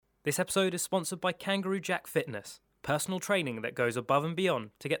This episode is sponsored by Kangaroo Jack Fitness, personal training that goes above and beyond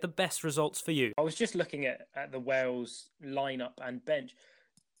to get the best results for you. I was just looking at the Wales lineup and bench.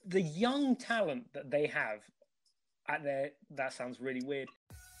 The young talent that they have at their... That sounds really weird.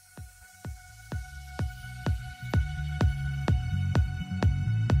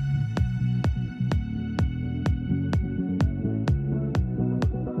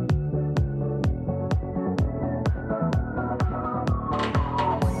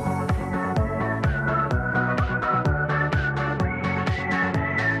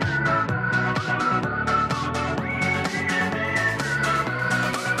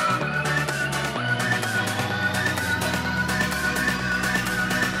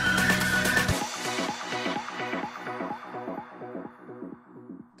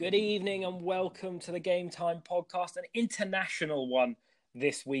 Good evening and welcome to the Game Time podcast, an international one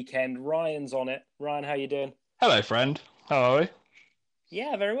this weekend. Ryan's on it. Ryan, how you doing? Hello, friend. How are we?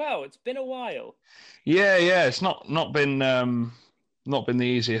 Yeah, very well. It's been a while. Yeah. It's not been the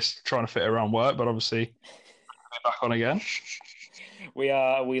easiest trying to fit around work, but obviously we're back on again. We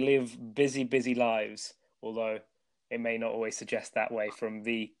live busy lives, although it may not always suggest that way from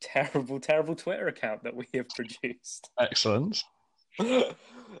the terrible Twitter account that we have produced. Excellent.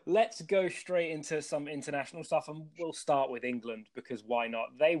 Let's go straight into some international stuff, and we'll start with England because why not?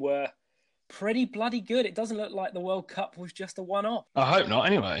 They were pretty bloody good. It doesn't look like the World Cup was just a one-off. I hope not.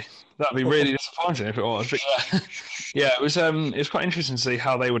 Anyway, that'd be really disappointing if it was. But yeah, it was quite interesting to see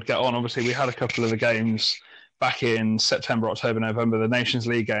how they would get on. Obviously, we had a couple of the games back in September, October, November, the Nations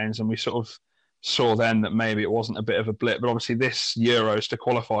League games, and we sort of saw then that maybe it wasn't a bit of a blip. But obviously, this Euros to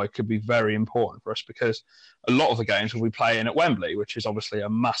qualify could be very important for us because a lot of the games will be playing at Wembley, which is obviously a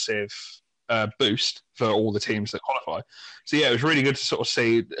massive boost for all the teams that qualify. So yeah, it was really good to sort of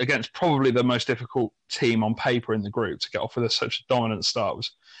see against probably the most difficult team on paper in the group to get off with such a dominant start was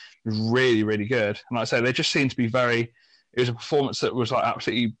really, really good. And like I say, they just seemed to be it was a performance that was like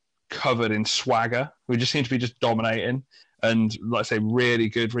absolutely covered in swagger. We just seemed to be just dominating and like I say, really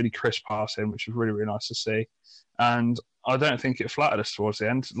good, really crisp passing, which was really, really nice to see. And I don't think it flattered us towards the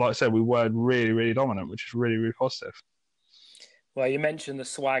end. Like I said, we were really, really dominant, which is really, really positive. Well, you mentioned the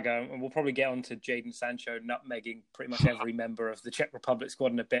swagger, and we'll probably get on to Jadon Sancho nutmegging pretty much every member of the Czech Republic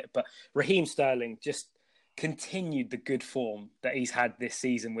squad in a bit. But Raheem Sterling just continued the good form that he's had this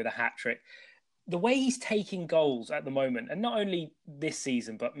season with a hat-trick. The way he's taking goals at the moment, and not only this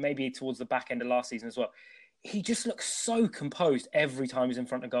season, but maybe towards the back end of last season as well, he just looks so composed every time he's in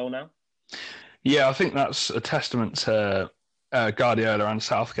front of goal now. Yeah, I think that's a testament to Guardiola and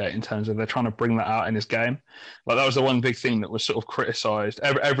Southgate in terms of they're trying to bring that out in his game. Like that was the one big thing that was sort of criticised.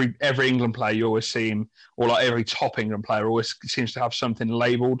 Every England player you always see, or like every top England player always seems to have something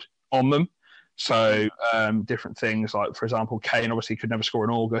labelled on them. So different things like, for example, Kane obviously could never score in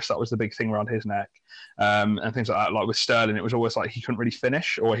August. That was the big thing around his neck, and things like that. Like with Sterling, it was always like he couldn't really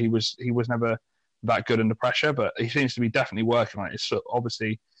finish, or he was never that good under pressure. But he seems to be definitely working on it. It's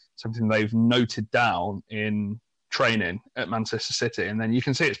obviously something they've noted down in training at Manchester City, and then you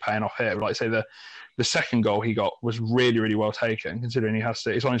can see it's paying off here. Like I say, the second goal he got was really, really well taken, considering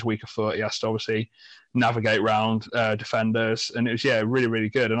he's on his weaker foot. He has to obviously navigate round defenders, and it was really, really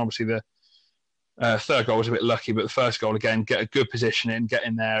good. And obviously the third goal was a bit lucky, but the first goal again, get a good position in, get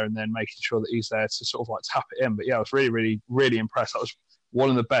in there, and then making sure that he's there to sort of like tap it in. But yeah, I was really, really, really impressed. That was one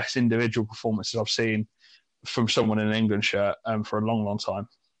of the best individual performances I've seen from someone in an England shirt for a long, long time.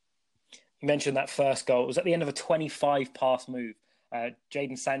 You mentioned that first goal. It was at the end of a 25-pass move.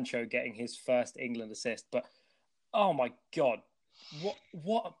 Jadon Sancho getting his first England assist. But, oh my God,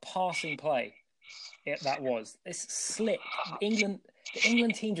 what a passing play that was. It's slick. The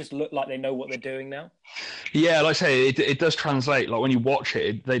England team just look like they know what they're doing now. Yeah, like I say, it does translate. Like when you watch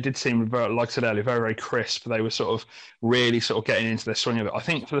it, they did seem, very, like I said earlier, very, very crisp. They were sort of really sort of getting into their swing of it. I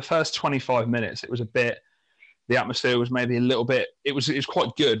think for the first 25 minutes, it was a bit... The atmosphere was maybe a little bit. It was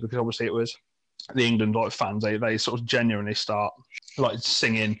quite good because obviously it was the England fans. They sort of genuinely start like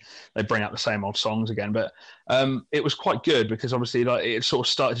singing. They bring out the same old songs again. But it was quite good because obviously it sort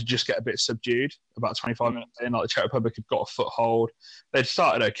of started to just get a bit subdued about 25 minutes in. Like the Czech Republic had got a foothold. They'd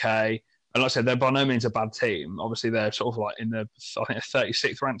started okay, and like I said, they're by no means a bad team. Obviously they're sort of like in the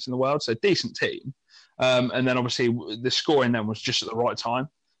 36th ranks in the world, so a decent team. And then obviously the scoring then was just at the right time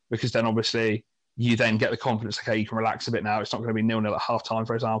because then obviously you then get the confidence, okay, you can relax a bit now. It's not going to be 0-0 at half-time,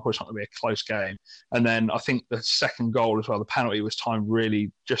 for example. It's not going to be a close game. And then I think the second goal as well, the penalty was timed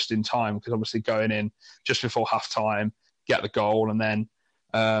really just in time because obviously going in just before half-time, get the goal, and then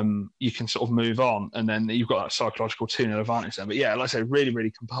you can sort of move on. And then you've got that psychological 2-0 advantage then. But yeah, like I said, really,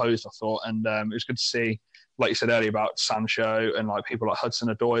 really composed, I thought. And it was good to see like you said earlier about Sancho and like people like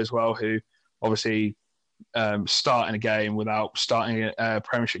Hudson-Odoi as well, who obviously starting a game without starting a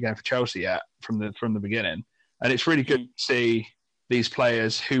Premiership game for Chelsea yet from the beginning. And it's really good to see these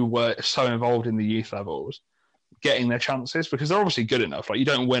players who were so involved in the youth levels getting their chances, because they're obviously good enough. Like, you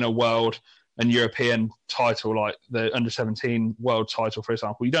don't win a world and European title like the under-17 world title, for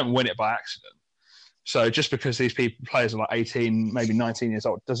example. You don't win it by accident. So just because these players are like 18, maybe 19 years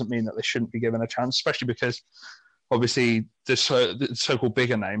old, doesn't mean that they shouldn't be given a chance, especially because obviously the so-called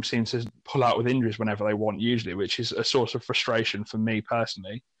bigger names seem to pull out with injuries whenever they want, usually, which is a source of frustration for me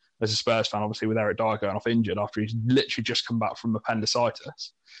personally as a Spurs fan, obviously, with Eric Dyer going off injured after he's literally just come back from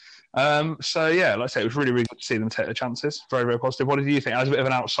appendicitis. So, yeah, like I say, it was really, really good to see them take their chances. Very, very positive. What did you think? As a bit of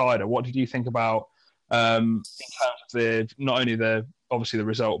an outsider, what did you think about in terms of not only obviously the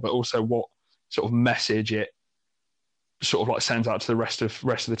result, but also what sort of message it sort of like sends out to the rest of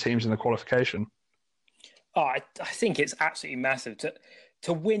the teams in the qualification? Oh, I think it's absolutely massive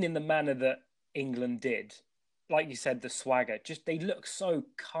to win in the manner that England did. Like you said, the swagger, just they look so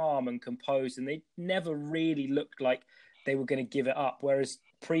calm and composed, and they never really looked like they were going to give it up. Whereas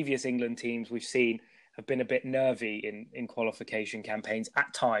previous England teams we've seen have been a bit nervy in qualification campaigns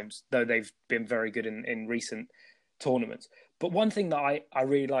at times, though they've been very good in recent tournaments. But one thing that I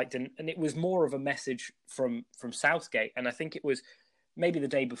really liked, and it was more of a message from Southgate, and I think it was maybe the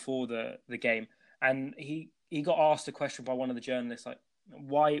day before the game, and he got asked a question by one of the journalists, like,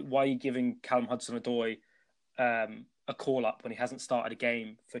 why are you giving Callum Hudson-Odoi a call up when he hasn't started a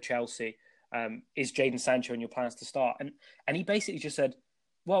game for Chelsea? Is Jadon Sancho in your plans to start? And he basically just said,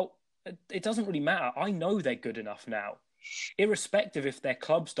 well, it doesn't really matter. I know they're good enough now, irrespective if their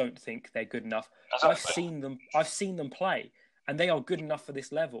clubs don't think they're good enough. Exactly. I've seen them play, and they are good enough for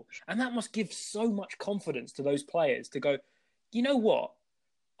this level. And that must give so much confidence to those players to go, you know what?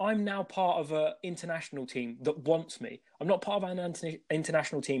 I'm now part of an international team that wants me. I'm not part of an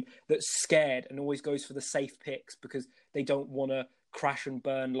international team that's scared and always goes for the safe picks because they don't want to crash and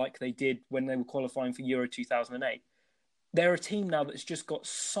burn like they did when they were qualifying for Euro 2008. They're a team now that's just got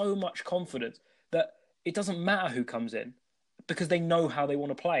so much confidence that it doesn't matter who comes in because they know how they want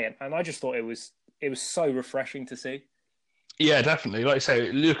to play it. And I just thought it was so refreshing to see. Yeah, definitely. Like I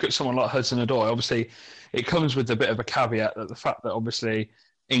say, look at someone like Hudson-Odoi. Obviously, it comes with a bit of a caveat that the fact that obviously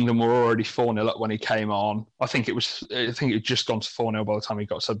England were already 4-0 up when he came on. I think it had just gone to 4-0 by the time he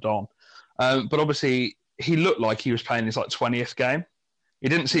got subbed on. But obviously, he looked like he was playing his 20th game. It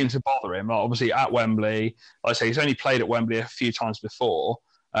didn't seem to bother him. Obviously, at Wembley, like I say, he's only played at Wembley a few times before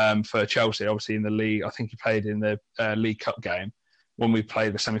for Chelsea. Obviously, in the league, I think he played in the League Cup game when we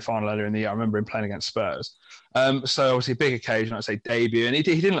played the semi-final earlier in the year. I remember him playing against Spurs. So obviously, a big occasion, I'd say debut, and he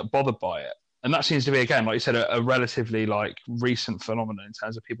didn't look bothered by it. And that seems to be, again, like you said, a relatively recent phenomenon in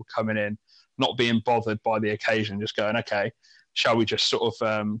terms of people coming in, not being bothered by the occasion, just going, okay, shall we just sort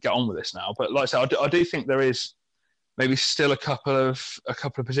of get on with this now? But like I said, I do think there is maybe still a couple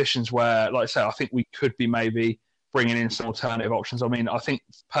of positions where, like I say, I think we could be maybe bringing in some alternative options. I mean, I think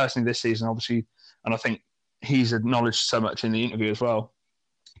personally this season, obviously, and I think he's acknowledged so much in the interview as well,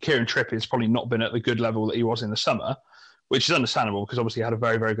 Kieran Trippier has probably not been at the good level that he was in the summer, which is understandable because obviously he had a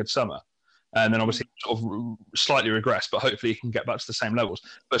very, very good summer. And then obviously sort of slightly regressed, but hopefully he can get back to the same levels.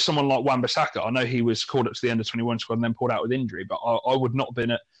 But someone like Wan-Bissaka, I know he was called up to the under-21 squad and then pulled out with injury, but I would not have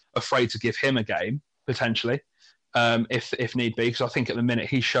been afraid to give him a game, potentially, if need be, because I think at the minute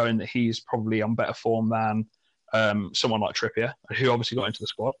he's showing that he's probably on better form than someone like Trippier, who obviously got into the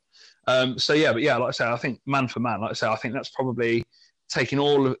squad. But like I say, I think man for man, like I say, I think that's probably taking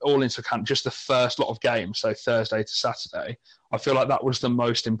all into account just the first lot of games, so Thursday to Saturday. I feel like that was the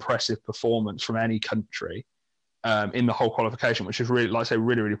most impressive performance from any country in the whole qualification, which is really, like I say,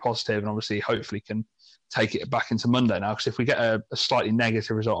 really, really positive, and obviously hopefully can take it back into Monday now, because if we get a slightly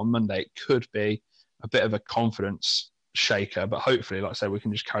negative result on Monday, it could be a bit of a confidence shaker, but hopefully, like I say, we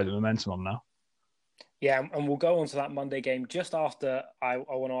can just carry the momentum on now. Yeah, and we'll go on to that Monday game just after I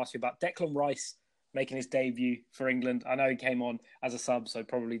want to ask you about Declan Rice making his debut for England. I know he came on as a sub, so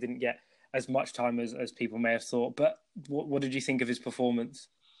probably didn't get as much time as people may have thought. But what did you think of his performance?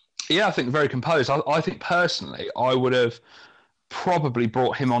 Yeah, I think very composed. I think personally, I would have probably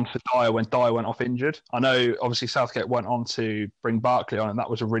brought him on for Dyer when Dyer went off injured. I know, obviously, Southgate went on to bring Barkley on, and that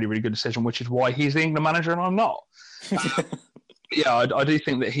was a really, really good decision, which is why he's the England manager and I'm not. I do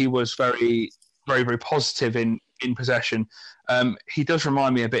think that he was very, very, very positive in possession. He does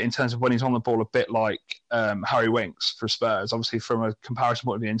remind me a bit in terms of when he's on the ball, a bit like Harry Winks for Spurs, obviously from a comparison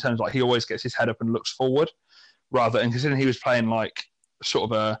point of view, in terms of he always gets his head up and looks forward, and considering he was playing sort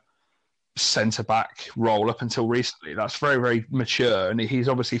of centre back role up until recently. That's very, very mature, and he's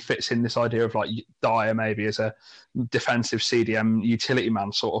obviously fits in this idea of like Dyer maybe as a defensive CDM utility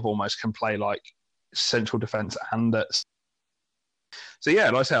man, sort of almost can play like central defence and so yeah,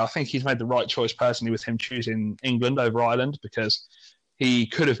 like I say, I think he's made the right choice personally with him choosing England over Ireland, because he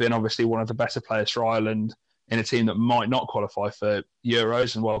could have been obviously one of the better players for Ireland in a team that might not qualify for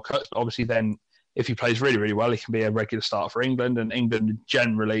Euros and World Cups. Obviously, then if he plays really, really well, he can be a regular starter for England. And England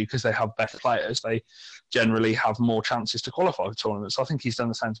generally, because they have better players, they generally have more chances to qualify for tournaments. So I think he's done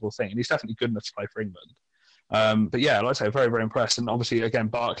the sensible thing, and he's definitely good enough to play for England. But yeah, like I say, very, very impressed. And obviously, again,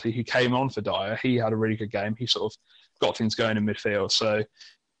 Barkley, who came on for Dyer, he had a really good game. He sort of got things going in midfield. So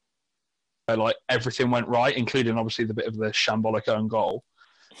like everything went right, including obviously the bit of the shambolic own goal.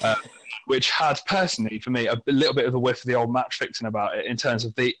 Which had, personally, for me, a little bit of a whiff of the old match fixing about it in terms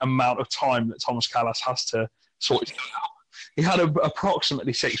of the amount of time that Thomas Callas has to sort himself out. He had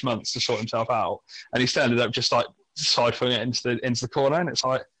approximately 6 months to sort himself out, and he ended up just like siphoning it into the corner. And it's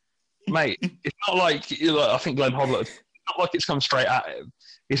like, mate, it's not like, I think Glenn Hoddle, it's not like it's come straight at him.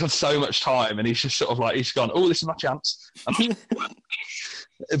 He's had so much time, and he's just sort of like, he's gone, oh, this is my chance.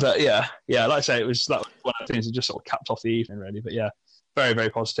 But yeah, like I say, that was one of the things that just sort of capped off the evening, really. But yeah, very, very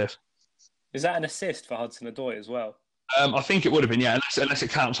positive. Is that an assist for Hudson-Odoi as well? I think it would have been, yeah, unless it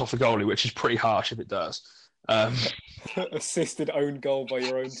counts off the goalie, which is pretty harsh if it does. Assisted own goal by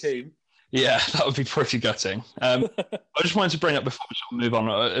your own team? Yeah, that would be pretty gutting. I just wanted to bring up, before we sort of move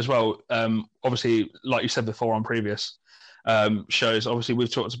on as well, obviously, like you said before on previous shows, obviously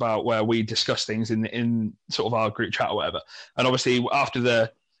we've talked about where we discuss things in sort of our group chat or whatever. And obviously after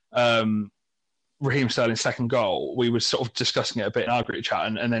the Raheem Sterling's second goal, we were sort of discussing it a bit in our group chat,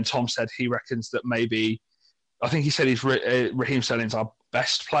 and then Tom said he reckons that maybe, I think he said Raheem Sterling's our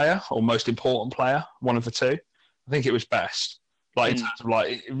best player or most important player, one of the two. I think it was best, like in terms of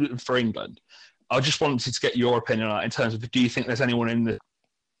like for England. I just wanted to get your opinion on that in terms of, do you think there's anyone in the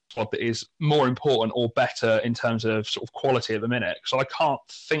squad that is more important or better in terms of sort of quality at the minute? Because I can't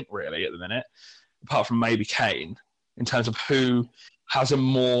think really at the minute, apart from maybe Kane, in terms of who has a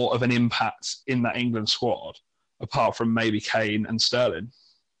more of an impact in that England squad, apart from maybe Kane and Sterling?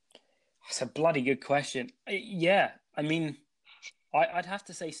 That's a bloody good question. Yeah, I mean, I'd have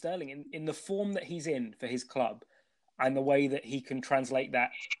to say Sterling, in the form that he's in for his club and the way that he can translate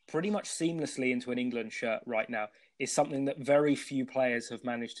that pretty much seamlessly into an England shirt right now is something that very few players have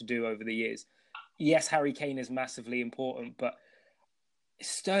managed to do over the years. Yes, Harry Kane is massively important, but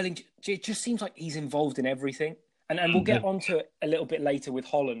Sterling, it just seems like he's involved in everything. And we'll get onto it a little bit later with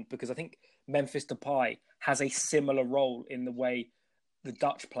Holland, because I think Memphis Depay has a similar role in the way the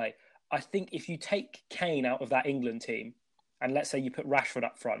Dutch play. I think if you take Kane out of that England team, and let's say you put Rashford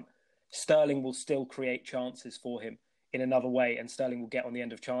up front, Sterling will still create chances for him in another way, and Sterling will get on the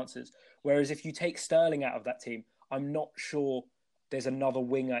end of chances. Whereas if you take Sterling out of that team, I'm not sure there's another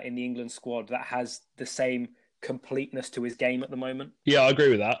winger in the England squad that has the same completeness to his game at the moment. Yeah, I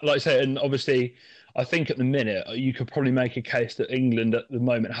agree with that. Like I say, and obviously, I think at the minute you could probably make a case that England at the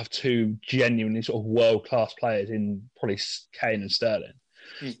moment have two genuinely sort of world-class players in probably Kane and Sterling.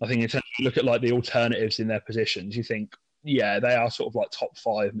 I think in terms of look at like the alternatives in their positions, you think, yeah, they are sort of like top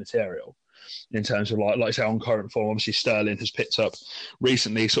five material in terms of like I say, on current form. Obviously, Sterling has picked up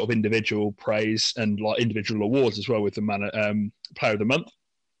recently sort of individual praise and like individual awards as well with the Player of the Month.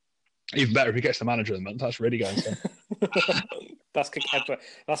 Even better if he gets the Manager of the Month. That's really going to. That's Kepa.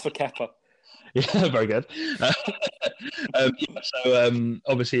 That's for Kepa. Yeah, very good.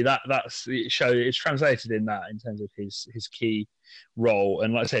 Obviously it's translated in that in terms of his key role,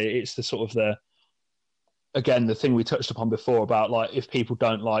 and like I say, it's the sort of the thing we touched upon before about like if people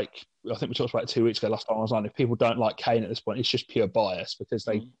don't like, I think we talked about it 2 weeks ago last time I was on, if people don't like Kane at this point, it's just pure bias because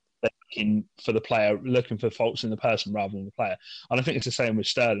they're looking for the player, looking for faults in the person rather than the player. And I think it's the same with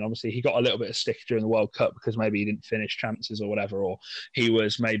Sterling. Obviously, he got a little bit of stick during the World Cup because maybe he didn't finish chances or whatever, or he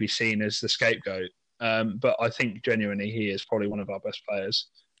was maybe seen as the scapegoat. But I think genuinely he is probably one of our best players.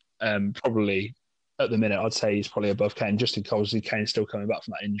 Probably at the minute, I'd say he's probably above Kane, just because Kane's still coming back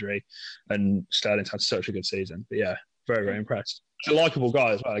from that injury, and Sterling's had such a good season. But yeah, very, very impressed. He's a likeable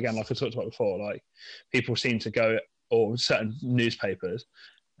guy as well. Again, like I talked about before, like people seem to go, or certain newspapers,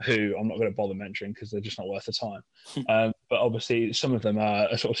 who I'm not going to bother mentioning because they're just not worth the time. But obviously, some of them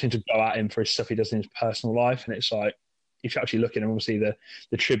sort of seem to go at him for his stuff he does in his personal life, and it's like if you actually look at him, obviously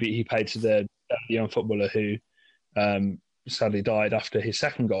the tribute he paid to the young footballer who sadly died after his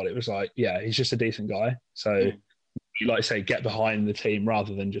second goal, it was like, yeah, he's just a decent guy. So, you like to say, get behind the team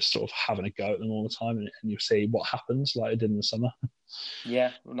rather than just sort of having a go at them all the time, and you'll see what happens, like it did in the summer.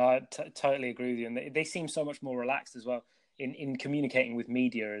 Yeah, no, I totally agree with you. And they seem so much more relaxed as well in communicating with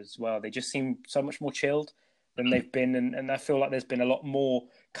media as well. They just seem so much more chilled than they've been, and I feel like there's been a lot more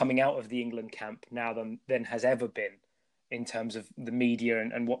coming out of the England camp now than has ever been in terms of the media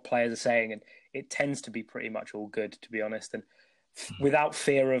and what players are saying, and it tends to be pretty much all good, to be honest. And without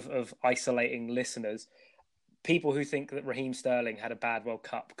fear of isolating listeners, people who think that Raheem Sterling had a bad World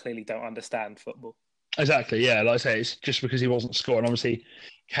Cup clearly don't understand football. Exactly, yeah. Like I say, it's just because he wasn't scoring. Obviously,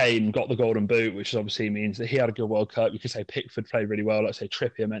 Kane got the Golden Boot, which obviously means that he had a good World Cup. You could say Pickford played really well. Like I say,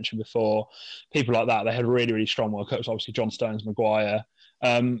 Trippier mentioned before. People like that, they had really, really strong World Cups. Obviously, John Stones, Maguire.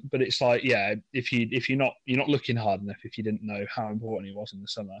 But it's like, yeah, if you're not looking hard enough, if you didn't know how important he was in the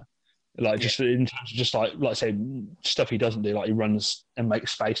summer, like just in terms of just like I say, stuff he doesn't do, like he runs and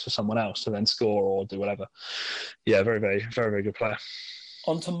makes space for someone else to then score or do whatever. Yeah, very, very, very, very good player.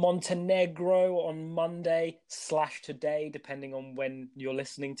 On to Montenegro on Monday/today, depending on when you're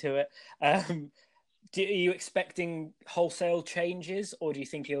listening to it. Are you expecting wholesale changes, or do you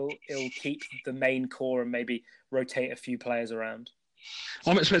think he'll keep the main core and maybe rotate a few players around?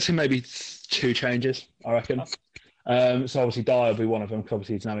 I'm expecting maybe 2 changes, I reckon. So obviously Dyer will be one of them, because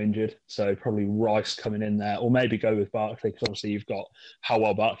obviously he's now injured. So probably Rice coming in there, or maybe go with Barkley, because obviously you've got how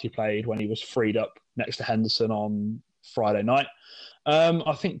well Barkley played when he was freed up next to Henderson on Friday night.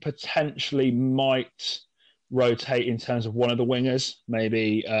 I think potentially might rotate in terms of one of the wingers.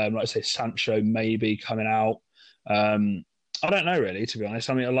 Maybe, like I say, Sancho maybe coming out. I don't know really, to be honest.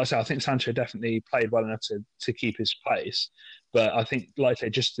 I mean, like I say, I think Sancho definitely played well enough to keep his place. But I think, like I say,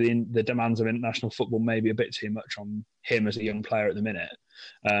 just the demands of international football may be a bit too much on him as a young player at the minute.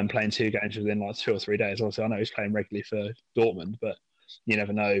 Playing 2 games within like 2 or 3 days. Obviously, I know he's playing regularly for Dortmund, but you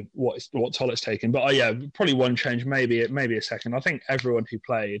never know what toll it's taken. But yeah, probably one change, maybe a second. I think everyone who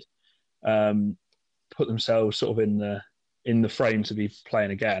played put themselves sort of in the frame to be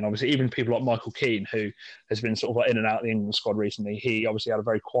playing again. Obviously, even people like Michael Keane, who has been sort of like in and out of the England squad recently, he obviously had a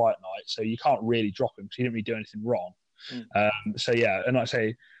very quiet night, so you can't really drop him because he didn't really do anything wrong. So yeah, and like I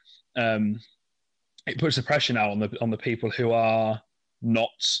say, it puts the pressure now on the people who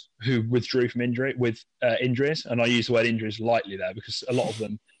withdrew from injuries, and I use the word injuries lightly there because a lot of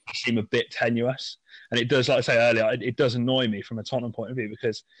them seem a bit tenuous, and it does, like I say earlier, it does annoy me from a Tottenham point of view,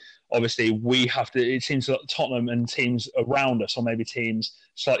 because obviously we have to. It seems that Tottenham and teams around us, or maybe teams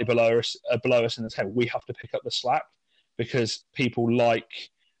slightly below us in the table, we have to pick up the slack, because people like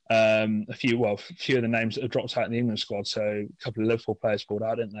a few of the names that have dropped out in the England squad. So a couple of Liverpool players pulled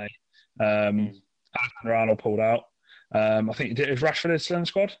out, didn't they? Alexander Arnold pulled out. I think is Rashford still in the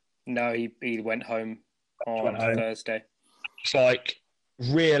squad? No, he went home on Thursday. It's like,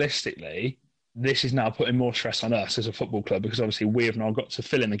 realistically, this is now putting more stress on us as a football club, because obviously we have now got to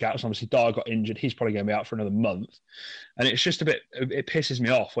fill in the gaps. Obviously, Dyer got injured; he's probably going to be out for another month, and it's just it pisses me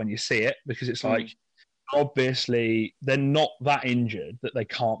off when you see it, because it's like, obviously they're not that injured that they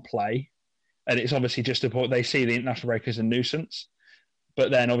can't play, and it's obviously just a point they see the international break as a nuisance.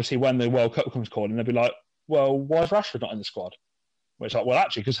 But then obviously when the World Cup comes calling, they'll be like, well, why is Rashford not in the squad? Well, it's like, well,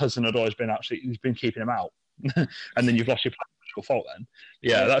 actually, because Hudson-Odoi he's been keeping him out, and then you've lost your fault. Then,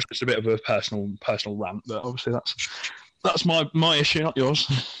 yeah, that's just a bit of a personal rant, but obviously that's my issue, not yours.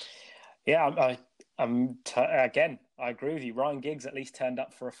 Yeah, again, I agree with you. Ryan Giggs at least turned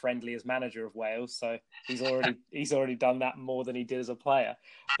up for a friendly as manager of Wales, so he's already done that more than he did as a player.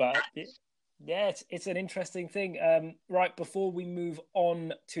 But yeah, it's an interesting thing. Right, before we move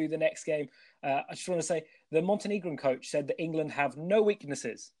on to the next game, I just want to say the Montenegrin coach said that England have no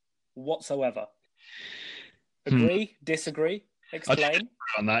weaknesses whatsoever. Agree? Disagree? Explain.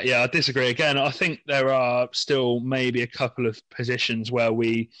 On that, yeah, I disagree. Again, I think there are still maybe a couple of positions where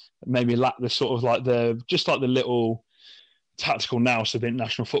we maybe lack the sort of like the little tactical nous of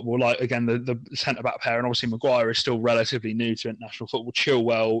international football. Like, again, the centre-back pair, and obviously Maguire is still relatively new to international football.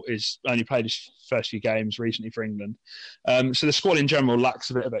 Chilwell is only played his first few games recently for England. So the squad in general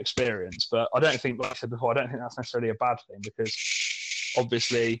lacks a bit of experience. But I don't think, like I said before, I don't think that's necessarily a bad thing, because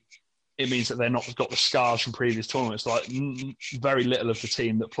obviously it means that they're not got the scars from previous tournaments. Like, very little of the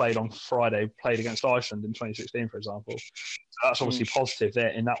team that played on Friday played against Iceland in 2016, for example. So that's obviously positive there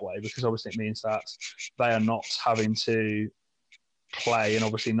in that way, because obviously it means that they are not having to play, and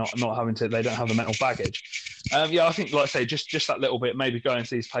obviously not having to. They don't have the mental baggage. Yeah, I think, like I say, just that little bit. Maybe going to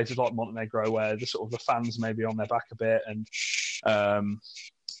these places like Montenegro, where the sort of the fans may be on their back a bit, and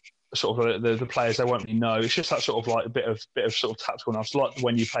sort of the players they won't really know. It's just that sort of like a bit of sort of tactical now. It's like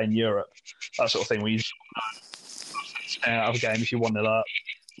when you play in Europe, that sort of thing, where you just out of a game if you 1-0 up,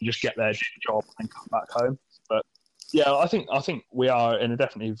 you just get there, do your job, and come back home. But yeah, I think we are in a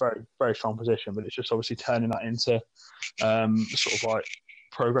definitely very, very strong position, but it's just obviously turning that into sort of like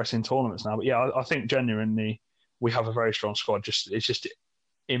progress in tournaments now. But yeah, I think genuinely we have a very strong squad. It's just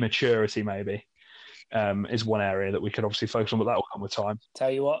immaturity, maybe, is one area that we could obviously focus on, but that will come with time.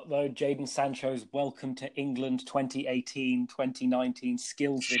 Tell you what, though, Jadon Sancho's Welcome to England 2018-2019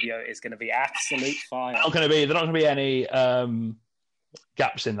 skills video is going to be absolute fire. There are not going to be any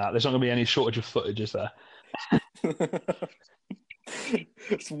gaps in that. There's not going to be any shortage of footage, is there?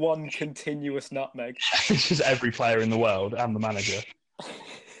 It's one continuous nutmeg. It's just every player in the world and the manager.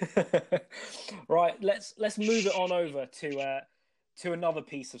 Right, let's move it on over to another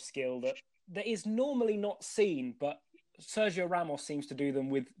piece of skill that is normally not seen, but Sergio Ramos seems to do them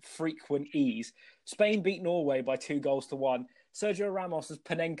with frequent ease. Spain beat Norway by 2-1. Sergio Ramos has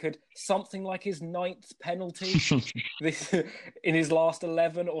Panenka'd something like his 9th penalty in his last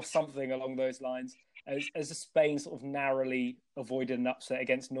 11 or something along those lines. As Spain sort of narrowly avoided an upset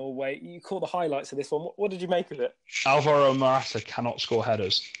against Norway. You caught the highlights of this one. What did you make of it? Alvaro Morata cannot score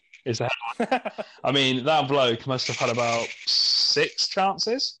headers, is the headline. I mean, that bloke must have had about 6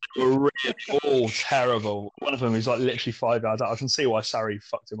 chances. They were really all terrible. One of them is like literally 5 yards out. I can see why Sarri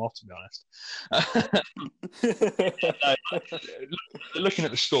fucked him off, to be honest. Looking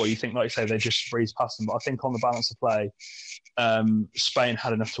at the score, you think, like you say, they just breezed past them. But I think on the balance of play, Spain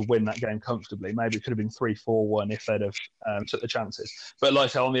had enough to win that game comfortably. Maybe it could have been 3-4-1 if they'd have took the chances. But like I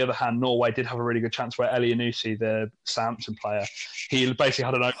say, on the other hand, Norway did have a really good chance where Elianusi, the Southampton player, he basically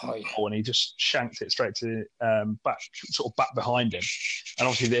had an open goal and he just shanked it straight to back behind him. And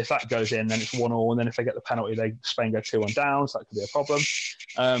obviously, if that goes in, then it's 1-1. And then if they get the penalty, Spain go 2-1 down. So that could be a problem.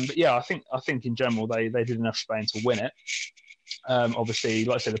 But yeah, I think in general they did enough Spain to win it. Obviously,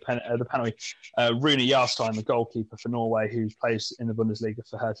 like I said, the penalty. Rune Jarstein, the goalkeeper for Norway, who plays in the Bundesliga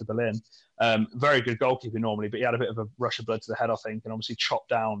for Hertha Berlin, very good goalkeeper normally, but he had a bit of a rush of blood to the head, I think, and obviously chopped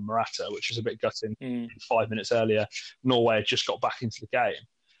down Morata, which was a bit gutting. 5 minutes earlier, Norway had just got back into the game.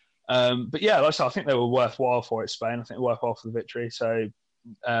 But yeah, like I said, I think they were worthwhile for it, Spain. I think they were worthwhile for the victory. So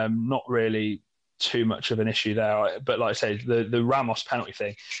not really too much of an issue there. But like I say, the Ramos penalty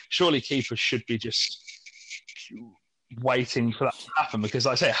thing, surely keepers should be just waiting for that to happen, because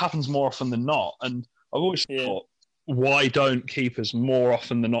like I say, it happens more often than not. And I've always thought, why don't keepers more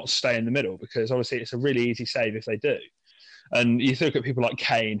often than not stay in the middle? Because obviously it's a really easy save if they do. And you look at people like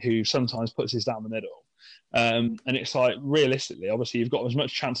Kane, who sometimes puts his down the middle. And it's like, realistically, obviously you've got as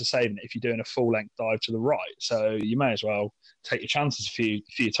much chance of saving it if you're doing a full length dive to the right. So you may as well take your chances a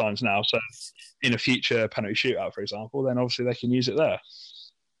few times now. So in a future penalty shootout, for example, then obviously they can use it there.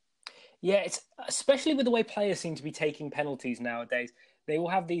 Yeah, it's especially with the way players seem to be taking penalties nowadays. They will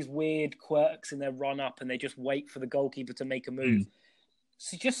have these weird quirks in their run-up and they just wait for the goalkeeper to make a move.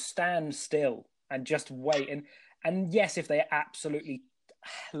 So just stand still and just wait. And yes, if they absolutely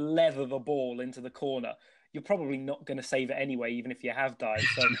leather the ball into the corner, you're probably not going to save it anyway, even if you have dived.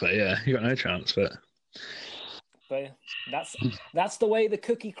 So, yeah, you got no chance. But that's the way the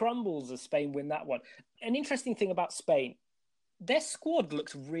cookie crumbles as Spain win that one. An interesting thing about Spain, their squad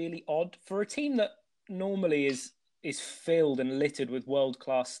looks really odd for a team that normally is filled and littered with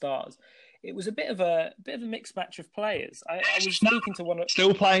world-class stars. It was a bit of a mixed match of players. I was speaking to one of...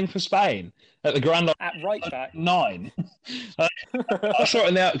 Still playing for Spain at the Grand... At right back. 9. I saw it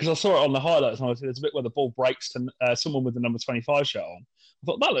in there because I saw it on the highlights and I said, there's a bit where the ball breaks to someone with the number 25 shirt on. I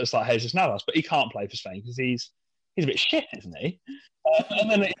thought, that looks like Jesus Navas, but he can't play for Spain because he's a bit shit, isn't he? And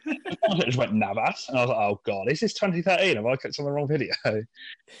then it just went Navas, and I was like, oh God, is this 2013? Have I clicked on the wrong video?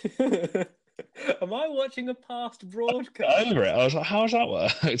 Am I watching a past broadcast? Over it. I was like, how does that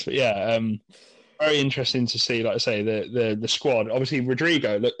work? But yeah, very interesting to see, like I say, the squad. Obviously,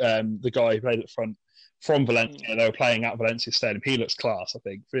 Rodrigo, the guy who played at front from Valencia, they were playing at Valencia Stadium. He looks class, I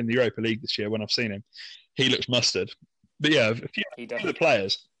think. In the Europa League this year, when I've seen him, he looks mustard. But yeah, a few of the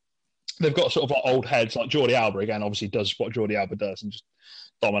players, they've got sort of like old heads, like Jordi Alba, again, obviously does what Jordi Alba does and just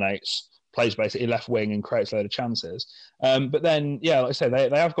dominates, plays basically left wing and creates a load of chances. But then, yeah, like I say,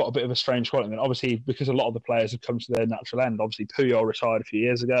 they have got a bit of a strange squad. And obviously, because a lot of the players have come to their natural end, obviously Puyol retired a few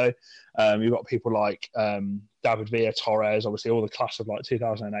years ago. You've got people like David Villa, Torres, obviously all the class of like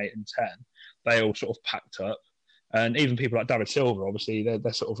 2008 and 10. They all sort of packed up. And even people like David Silva, obviously,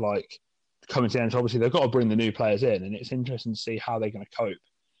 they're sort of like coming to the end. So obviously, they've got to bring the new players in. And it's interesting to see how they're going to cope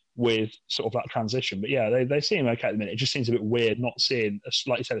with sort of that transition. But yeah, they seem okay at the minute. It just seems a bit weird not seeing,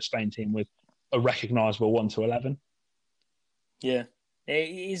 like you said, a Spain team with a recognisable 1-11. Yeah,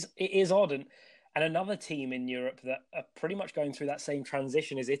 it is odd. And another team in Europe that are pretty much going through that same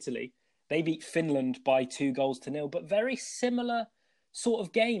transition is Italy. They beat Finland by 2-0, but very similar sort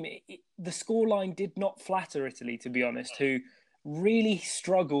of game. The scoreline did not flatter Italy, to be honest, who really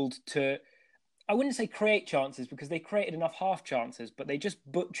struggled to I wouldn't say create chances because they created enough half chances, but they just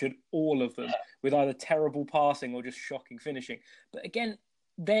butchered all of them with either terrible passing or just shocking finishing. But again,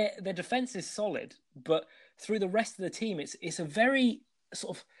 their defense is solid, but through the rest of the team, it's a very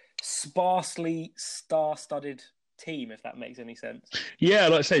sort of sparsely star-studded team, if that makes any sense. Yeah,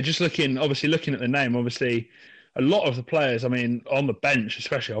 like I say, just looking at the name, obviously, a lot of the players, I mean, on the bench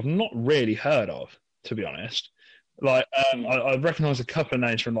especially, I've not really heard of, to be honest. Like, I recognise a couple of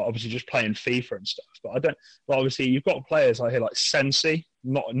names from, like, obviously just playing FIFA and stuff, but I don't. Well, obviously, you've got players I hear like Sensi,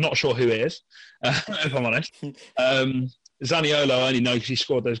 not sure who he is, if I'm honest. Zaniolo, I only know because he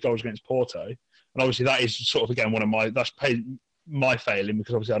scored those goals against Porto, and obviously that is sort of again one of my failing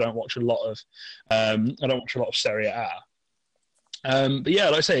because obviously I don't watch a lot of Serie A. But yeah,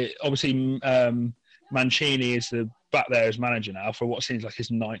 like I say, obviously Mancini is back there as manager now for what seems like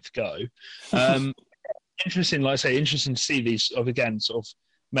his ninth go. Interesting to see these of again sort of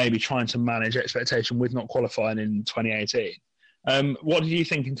maybe trying to manage expectation with not qualifying in 2018. What do you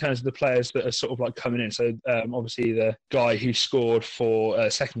think in terms of the players that are sort of like coming in? So obviously the guy who scored for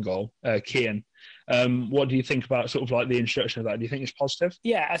second goal, Kian. What do you think about sort of like the introduction of that? Do you think it's positive?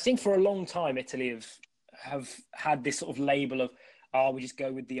 Yeah, I think for a long time Italy have had this sort of label of, we just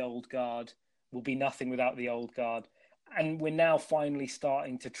go with the old guard. We'll be nothing without the old guard. And we're now finally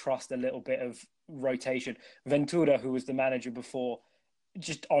starting to trust a little bit of rotation. Ventura, who was the manager before,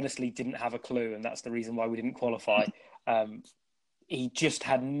 just honestly didn't have a clue, and that's the reason why we didn't qualify. He just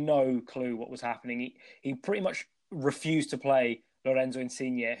had no clue what was happening. He pretty much refused to play Lorenzo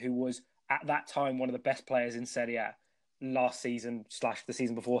Insigne, who was at that time one of the best players in Serie A last season / the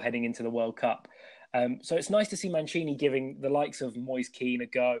season before heading into the World Cup. So it's nice to see Mancini giving the likes of Moise Kean a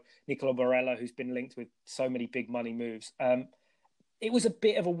go, Nicolo Barella, who's been linked with so many big money moves. It was a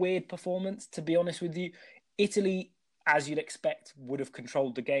bit of a weird performance, to be honest with you. Italy, as you'd expect, would have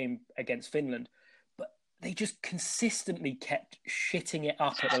controlled the game against Finland, but they just consistently kept shitting it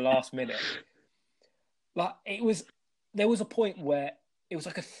up at the last minute. Like there was a point where it was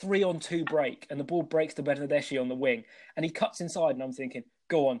like a 3-on-2 break, and the ball breaks to Bernardeschi on the wing, and he cuts inside, and I'm thinking,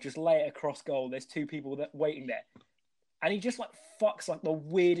 go on, just lay it across goal. There's two people waiting there. And he just like fucks like the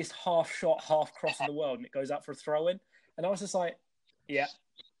weirdest half shot, half cross in the world, and it goes out for a throw in. And I was just like, yeah,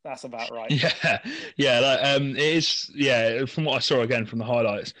 that's about right. Yeah. It is. Yeah, from what I saw again from the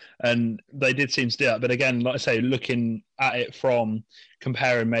highlights, and they did seem to do that. But again, like I say, looking at it from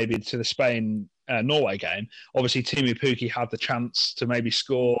comparing maybe to the Spain Norway game, obviously Timu Pukki had the chance to maybe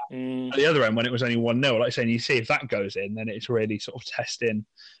score at the other end when it was only 1-0. Like I say, and you see if that goes in, then it's really sort of testing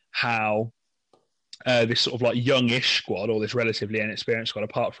how this sort of like youngish squad, or this relatively inexperienced squad,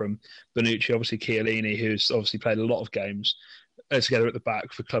 apart from Bonucci, obviously Chiellini, who's obviously played a lot of games together at the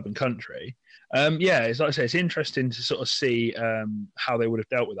back for club and country. It's like I say, it's interesting to sort of see how they would have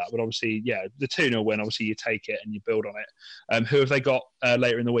dealt with that. But obviously, yeah, the 2-0 win, obviously you take it and you build on it. Who have they got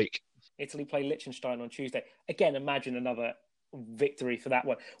later in the week? Italy play Liechtenstein on Tuesday. Again, imagine another victory for that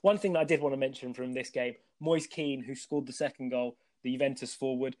one. One thing that I did want to mention from this game, Moise Kean, who scored the second goal, the Juventus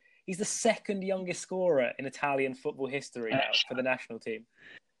forward, he's the second youngest scorer in Italian football history now for the national team,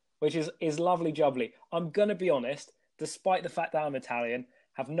 which is lovely jubbly. I'm going to be honest, despite the fact that I'm Italian,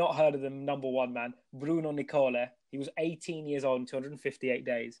 have not heard of the number one man, Bruno Nicole. He was 18 years old in 258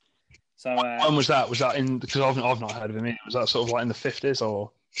 days. So when was that? Was that in, because I've not heard of him. Was that sort of like in the 50s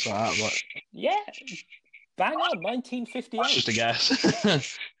or something like that? Like... Yeah, bang on, 1958. Just a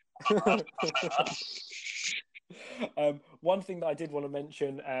guess. One thing that I did want to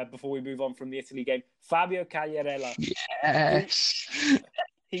mention before we move on from the Italy game, Fabio Quagliarella. Yes.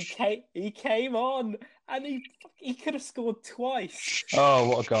 He came on and he could have scored twice. Oh,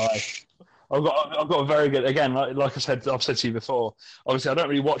 what a guy. I've got a very good, again, like I said, I've said to you before, obviously I don't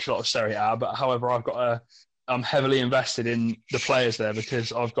really watch a lot of Serie A, but however, I'm heavily invested in the players there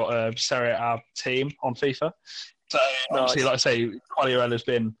because I've got a Serie A team on FIFA. So obviously, like I say, Quagliarella's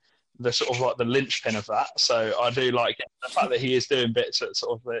been the sort of like the linchpin of that. So I do like it. The fact that he is doing bits at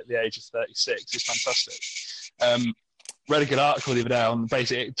sort of the age of 36 is fantastic. Read a good article the other day on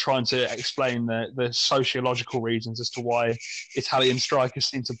basically trying to explain the sociological reasons as to why Italian strikers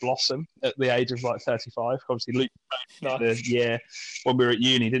seem to blossom at the age of like 35. Obviously, Luke the year when we were at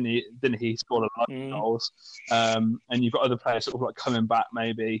uni, didn't he? He scored a lot of goals. And you've got other players sort of like coming back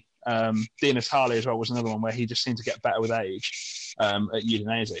maybe. Di Natale as well was another one where he just seemed to get better with age at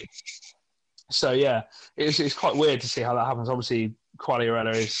Udinese. So yeah, it's quite weird to see how that happens. Obviously,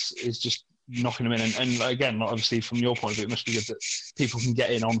 Quagliarella is just knocking them in, and again, obviously from your point of view, it must be good that people can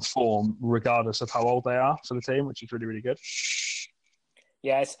get in on form regardless of how old they are for the team, which is really, really good.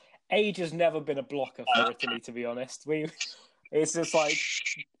 Yes, age has never been a blocker for Italy, to be honest. It's just like,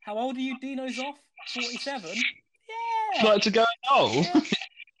 how old are you, Dino Zoff? 47? I'd like to go goal. Yeah.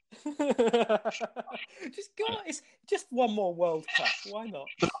 Just go. It's just one more World Cup. Why not?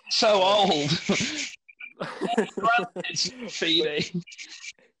 So old. It's Phoebe.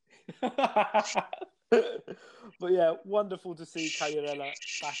 But yeah, wonderful to see Cagliarella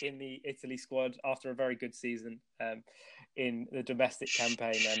back in the Italy squad after a very good season in the domestic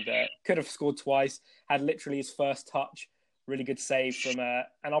campaign, and could have scored twice. Had literally his first touch. Really good save from,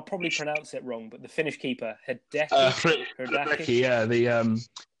 and I'll probably pronounce it wrong, but the Finnish keeper, Hideki. Hideki,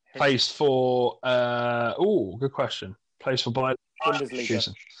 plays for. Good question. Plays for Bayern.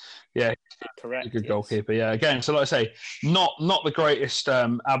 Bundesliga. Yeah, correct. Good goalkeeper. Yeah, again, so like I say, not the greatest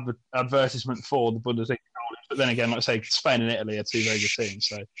advertisement for the Bundesliga, but then again, like I say, Spain and Italy are two very good teams,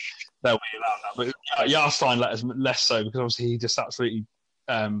 so they'll be allowed that. But Jarstein less so, because obviously he just absolutely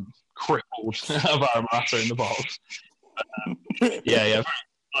crippled Alvaro Morata in the box. Yeah.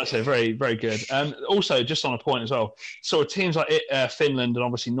 I say very, very good. Also, just on a point as well, so teams like Finland and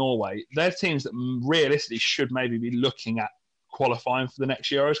obviously Norway, they're teams that realistically should maybe be looking at qualifying for the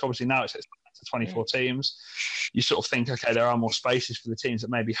next Euros. Obviously, now it's to 24 teams. You sort of think, okay, there are more spaces for the teams that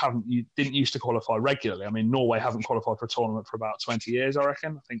maybe didn't used to qualify regularly. I mean, Norway haven't qualified for a tournament for about 20 years, I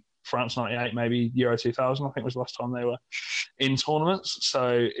reckon. I think France 98, maybe Euro 2000, I think was the last time they were in tournaments.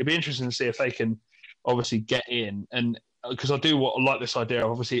 So it'd be interesting to see if they can obviously get in, and because I do like this idea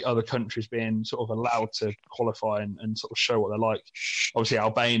of obviously other countries being sort of allowed to qualify and sort of show what they're like. Obviously,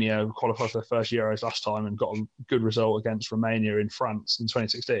 Albania qualified for their first Euros last time and got a good result against Romania in France in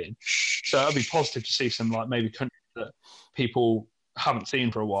 2016. So it'd be positive to see some like maybe countries that people haven't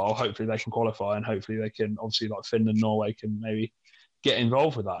seen for a while. Hopefully they can qualify, and hopefully they can, obviously like Finland, Norway can maybe get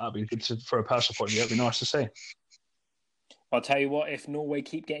involved with that. That'd be good for a personal point of view. It'd be nice to see. I'll tell you what, if Norway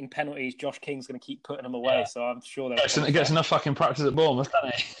keep getting penalties, Josh King's going to keep putting them away, so I'm sure they'll... He gets enough fucking practice at Bournemouth,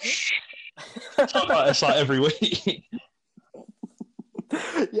 doesn't he? It's like every week.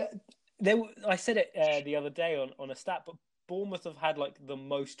 Yeah, I said it the other day on a stat, but Bournemouth have had like the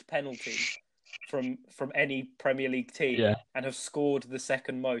most penalties from any Premier League team, and have scored the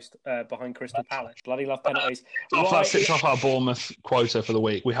second most behind Crystal Palace. Bloody love penalties. That sits off our Bournemouth quota for the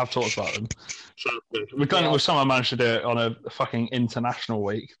week. We have talked about them. So we've somehow managed to do it on a fucking international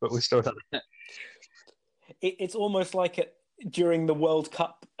week, but we still don't. It's almost like during the World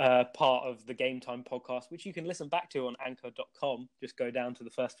Cup part of the Game Time podcast, which you can listen back to on anchor.com. Just go down to the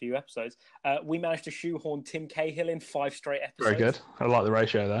first few episodes. We managed to shoehorn Tim Cahill in 5 straight episodes. Very good. I like the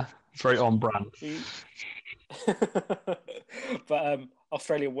ratio there. It's very on brand. But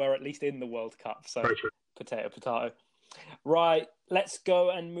Australia were at least in the World Cup, so potato. Right, let's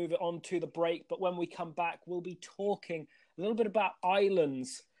go and move it on to the break. But when we come back, we'll be talking a little bit about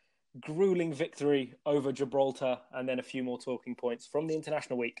Ireland's grueling victory over Gibraltar, and then a few more talking points from the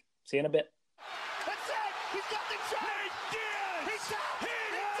international week. See you in a bit. That's it! He's got the shot! He did! He's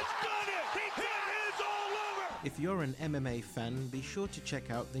done it! It is all over! If you're an MMA fan, be sure to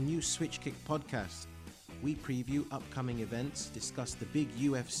check out the new Switch Kick podcast. We preview upcoming events, discuss the big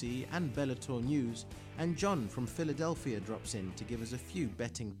UFC and Bellator news, and John from Philadelphia drops in to give us a few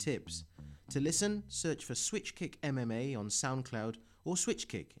betting tips. To listen, search for Switch Kick MMA on SoundCloud or Switch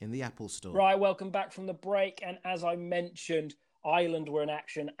Kick in the Apple Store. Right, welcome back from the break. And as I mentioned, Ireland were in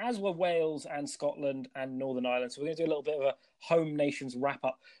action, as were Wales and Scotland and Northern Ireland. So we're going to do a little bit of a home nations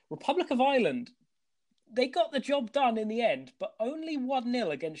wrap-up. Republic of Ireland, they got the job done in the end, but only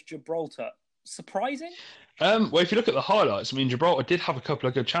 1-0 against Gibraltar. Surprising? Well, if you look at the highlights, I mean, Gibraltar did have a couple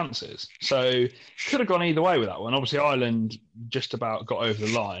of good chances. So could have gone either way with that one. Obviously, Ireland just about got over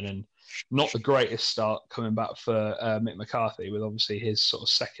the line, and not the greatest start coming back for Mick McCarthy with obviously his sort of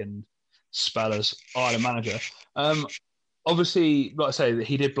second spell as Ireland manager. Obviously, like I say,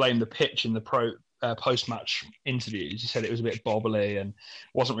 he did blame the pitch in the post-match interviews. He said it was a bit bobbly and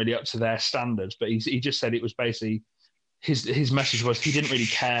wasn't really up to their standards, but he just said it was basically his message was he didn't really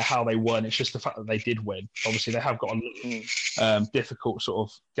care how they won. It's just the fact that they did win. Obviously, they have got a difficult sort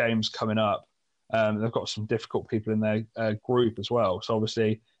of games coming up. They've got some difficult people in their group as well. So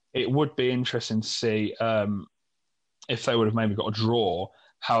obviously, it would be interesting to see if they would have maybe got a draw,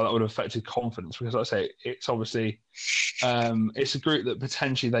 how that would have affected confidence. Because, like I say, it's obviously it's a group that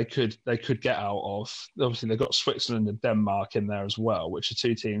potentially they could get out of. Obviously, they've got Switzerland and Denmark in there as well, which are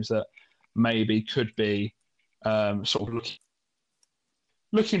two teams that maybe could be sort of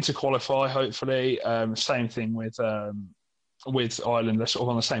looking to qualify. Hopefully, same thing with Ireland. They're sort of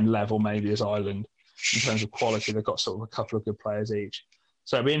on the same level maybe as Ireland in terms of quality. They've got sort of a couple of good players each.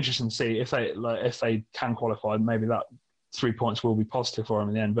 So it'd be interesting to see if they can qualify. Maybe that 3 points will be positive for them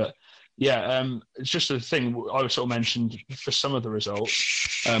in the end. But It's just a thing I sort of mentioned for some of the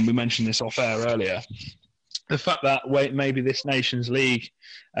results. We mentioned this off air earlier. The fact that maybe this Nations League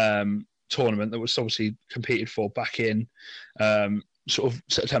tournament that was obviously competed for back in sort of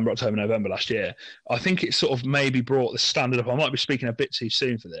September, October, November last year, I think it sort of maybe brought the standard up. I might be speaking a bit too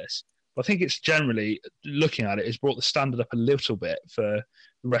soon for this, but I think it's generally, looking at it, has brought the standard up a little bit for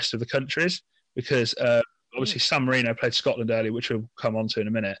the rest of the countries because obviously San Marino played Scotland earlier, which we'll come on to in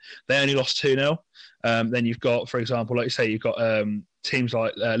a minute. They only lost 2-0. Then you've got, for example, like you say, you've got teams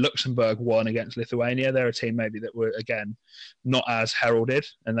like Luxembourg won against Lithuania. They're a team maybe that were, again, not as heralded,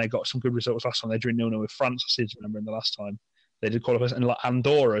 and they got some good results last time. They drew 0-0 with France, I seem to remember, in the last time they did qualify. And like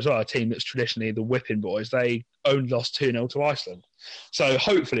Andorra as well, a team that's traditionally the whipping boys, they only lost 2-0 to Iceland. So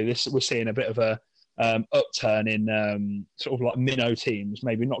hopefully we're seeing a bit of a upturn in sort of like minnow teams,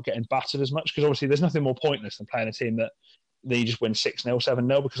 maybe not getting battered as much, because obviously there's nothing more pointless than playing a team that they just win 6-0,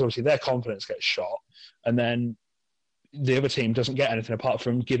 7-0, because obviously their confidence gets shot, and then the other team doesn't get anything apart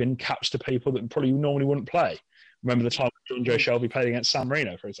from giving caps to people that probably normally wouldn't play. Remember the time John Joe Shelby played against San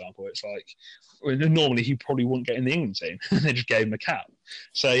Marino, for example? It's like, normally he probably wouldn't get in the England team, and they just gave him a cap.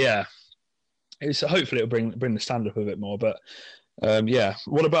 So yeah, hopefully it'll bring the standard up a bit more. But what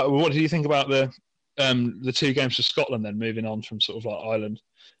do you think about the 2 games for Scotland then, moving on from sort of like Ireland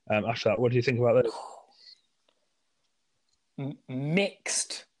after that? What do you think about that?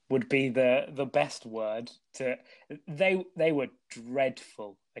 Mixed would be the best word. They were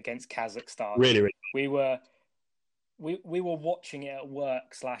dreadful against Kazakhstan. Really? We were watching it at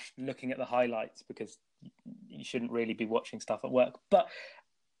work / looking at the highlights, because you shouldn't really be watching stuff at work. But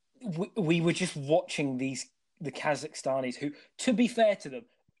we were just watching the Kazakhstanis, who, to be fair to them,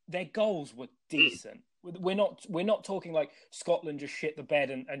 their goals were decent. We're not talking like Scotland just shit the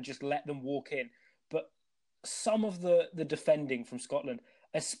bed and just let them walk in. But some of the defending from Scotland,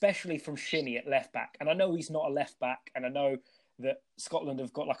 especially from Shinnie at left back, and I know he's not a left back, and I know that Scotland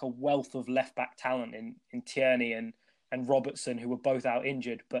have got like a wealth of left back talent in Tierney and Robertson, who were both out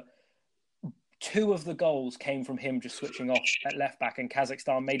injured, but 2 of the goals came from him just switching off at left back, and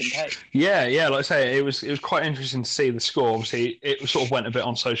Kazakhstan made him pay. Yeah. Like I say, it was quite interesting to see the score. Obviously, it sort of went a bit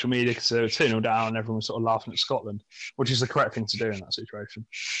on social media because they were 2-0 down, and everyone was sort of laughing at Scotland, which is the correct thing to do in that situation.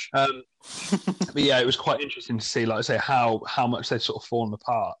 But yeah, it was quite interesting to see, like I say, how much they'd sort of fallen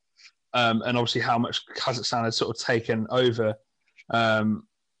apart, and obviously how much Kazakhstan had sort of taken over,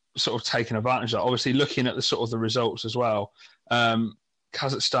 sort of taken advantage of that. Obviously, looking at the sort of the results as well,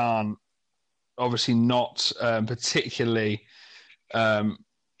 Kazakhstan obviously not particularly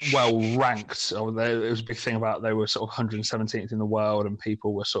well ranked. It was a big thing about they were sort of 117th in the world, and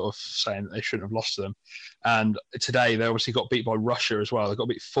people were sort of saying that they shouldn't have lost to them. And today they obviously got beat by Russia as well. They got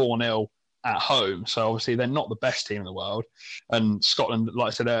beat 4-0 at home, so obviously they're not the best team in the world. And Scotland, like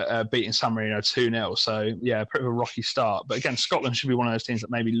I said, are beating San Marino 2-0. So yeah, pretty of a rocky start. But again, Scotland should be one of those teams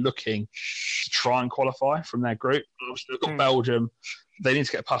that may be looking to try and qualify from their group. Obviously, they've got Belgium. They need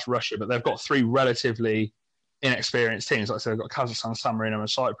to get past Russia, but they've got 3 relatively inexperienced teams. Like I said, they've got Kazakhstan, San Marino, and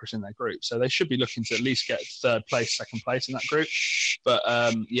Cyprus in their group. So they should be looking to at least get 3rd place, 2nd place in that group. But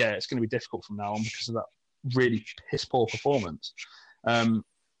it's going to be difficult from now on because of that really piss poor performance.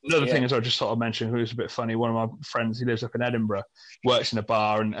 Another thing as I just sort of mentioned, who was a bit funny, one of my friends, he lives up in Edinburgh, works in a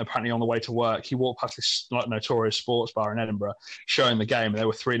bar, and apparently on the way to work, he walked past this like notorious sports bar in Edinburgh, showing the game, and they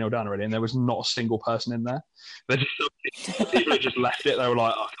were 3-0 down already, and there was not a single person in there. They just left it. They were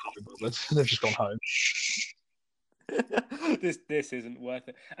like, I can't be bothered. They've just gone home. This isn't worth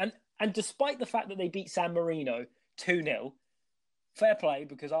it. And despite the fact that they beat San Marino 2-0, fair play,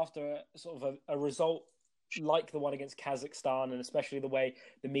 because after a result like the one against Kazakhstan, and especially the way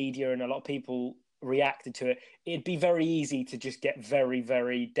the media and a lot of people reacted to it, it'd be very easy to just get very,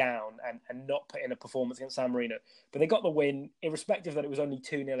 very down and not put in a performance against San Marino. But they got the win, irrespective that it was only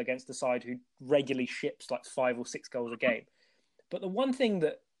 2-0 against the side who regularly ships like 5 or 6 goals a game. But the one thing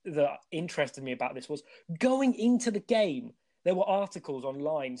that interested me about this was, going into the game, there were articles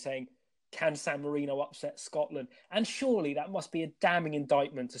online saying, can San Marino upset Scotland? And surely that must be a damning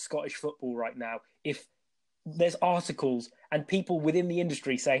indictment to Scottish football right now if there's articles and people within the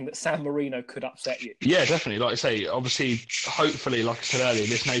industry saying that San Marino could upset you. Yeah, definitely. Like I say, obviously, hopefully, like I said earlier,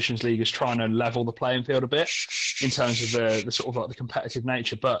 this Nations League is trying to level the playing field a bit in terms of the sort of like the competitive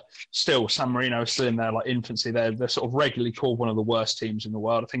nature. But still, San Marino is still in their like infancy. They're sort of regularly called one of the worst teams in the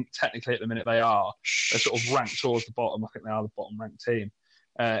world. I think technically at the minute they are. They're sort of ranked towards the bottom. I think they are the bottom ranked team,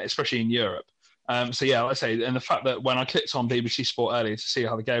 especially in Europe. So yeah, like I say, and the fact that when I clicked on BBC Sport earlier to see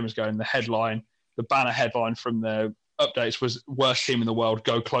how the game was going, the banner headline from the updates was worst team in the world,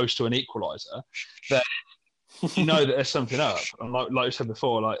 go close to an equaliser. you know that there's something up. And like I said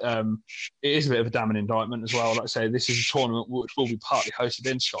before, it is a bit of a damning indictment as well. Like I say, this is a tournament which will be partly hosted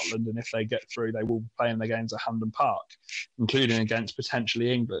in Scotland, and if they get through, they will be playing their games at Hampden Park, including against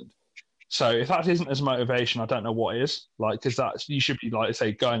potentially England. So if that isn't as motivation, I don't know what is. Because you should be, like I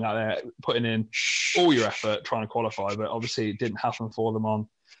say, going out there, putting in all your effort, trying to qualify. But obviously, it didn't happen for them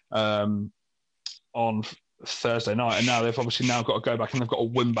on Thursday night, and now they've obviously got to go back and they've got to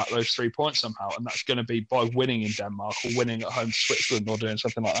win back those 3 points somehow, and that's going to be by winning in Denmark or winning at home to Switzerland or doing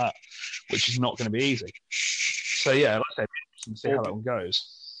something like that, which is not going to be easy. So yeah, like I say, interesting to see how that one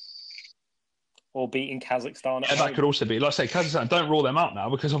goes. Or beating Kazakhstan. Yeah, that could also be. Like I say, Kazakhstan, don't rule them out now,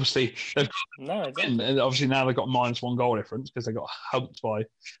 because obviously they've got exactly. Obviously now they've got -1 goal difference because they got humped by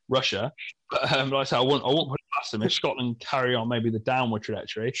Russia. But like I say, I won't put it past them. If Scotland carry on maybe the downward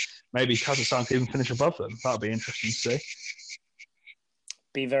trajectory, maybe Kazakhstan could even finish above them. That would be interesting to see.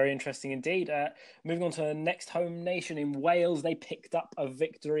 Be very interesting indeed. Moving on to the next home nation in Wales, they picked up a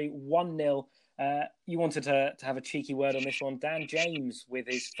victory 1-0. You wanted to have a cheeky word on this one. Dan James with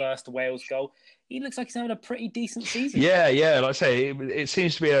his first Wales goal. He looks like he's having a pretty decent season. Yeah. Like I say, it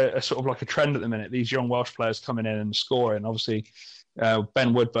seems to be a sort of like a trend at the minute. These young Welsh players coming in and scoring. Obviously,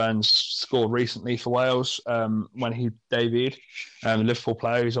 Ben Woodburn's scored recently for Wales when he debuted. Liverpool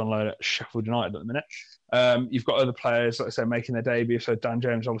player who's on loan at Sheffield United at the minute. You've got other players, like I say, making their debut. So Dan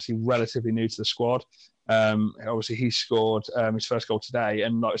James, obviously relatively new to the squad. Obviously, he scored his first goal today.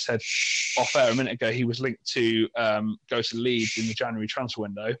 And like I said off air a minute ago, he was linked to go to Leeds in the January transfer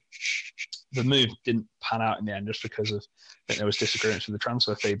window. The move didn't pan out in the end just because of, I think there was disagreements with the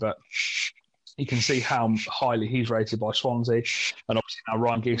transfer fee. But you can see how highly he's rated by Swansea. And obviously now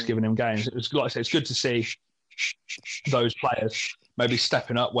Ryan Giggs giving him games. It was, like I say, it's good to see those players maybe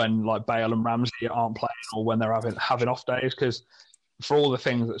stepping up when like Bale and Ramsey aren't playing or when they're having off days, because for all the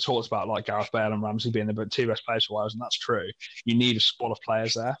things that talks about like Gareth Bale and Ramsey being the two best players for Wales, and that's true, you need a squad of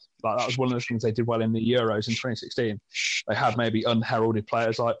players there. Like that was one of the things they did well in the Euros in 2016. They had maybe unheralded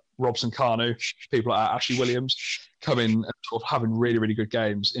players like Robson Kanu, people like Ashley Williams come in and sort of having really, really good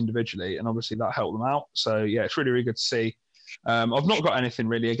games individually, and obviously that helped them out. So yeah, it's really, really good to see. I've not got anything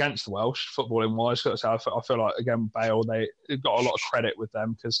really against the Welsh footballing wise. I feel like again Bale, they got a lot of credit with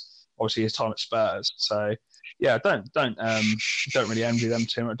them because obviously his time at Spurs. So yeah, don't really envy them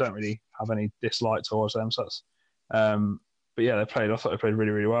too much. Don't really have any dislike towards them. So that's, but yeah, I thought they played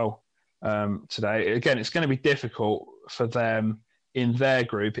really, really well today. Again, it's going to be difficult for them in their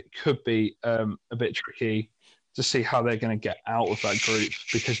group. It could be a bit tricky to see how they're going to get out of that group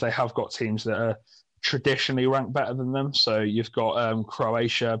because they have got teams that are traditionally ranked better than them. So you've got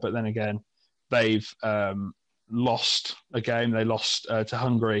Croatia, but then again, they've lost a game. They lost to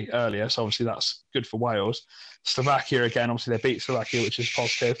Hungary earlier, so obviously that's good for Wales. Slovakia, again, obviously they beat Slovakia, which is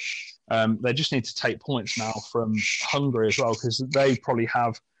positive. They just need to take points now from Hungary as well, because they probably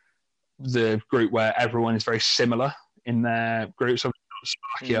have the group where everyone is very similar in their groups. So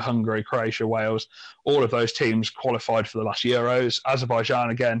Slovakia, Hungary, Croatia, Wales, all of those teams qualified for the last Euros. Azerbaijan,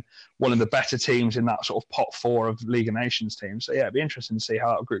 again, one of the better teams in that sort of pot four of League of Nations teams. So yeah, it'd be interesting to see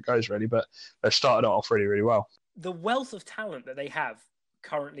how that group goes really, but they've started off really, really well. The wealth of talent that they have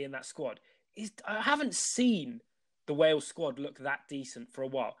currently in that squad is, I haven't seen the Wales squad look that decent for a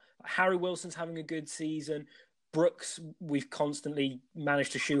while. Harry Wilson's having a good season. Brooks, we've constantly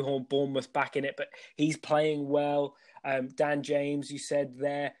managed to shoehorn Bournemouth back in it, but he's playing well. Dan James, you said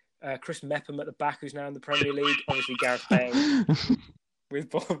there. Chris Mepham at the back, who's now in the Premier League. Obviously, Gareth Bale with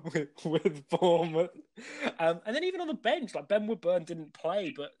Bournemouth. And then even on the bench, like Ben Woodburn didn't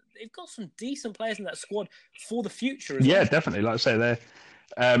play, but they've got some decent players in that squad for the future as well. Yeah, definitely. Like I say, they're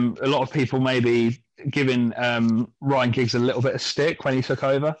a lot of people maybe giving Ryan Giggs a little bit of stick when he took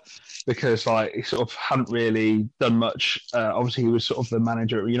over because like he sort of hadn't really done much. Obviously, he was sort of the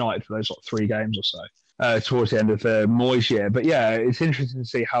manager at United for those 3 games or so towards the end of the Moyes year. But yeah, it's interesting to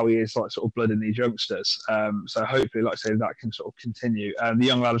see how he is like sort of blooding these youngsters. So hopefully, like I say, that can sort of continue. The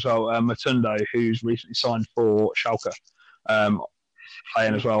young lad as well, Matundo, who's recently signed for Schalke,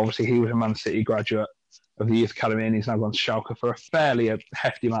 playing as well. Obviously, he was a Man City graduate of the youth academy, and he's now gone to Schalke for a fairly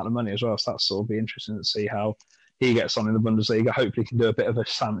hefty amount of money as well. So that's sort of be interesting to see how he gets on in the Bundesliga. Hopefully, he can do a bit of a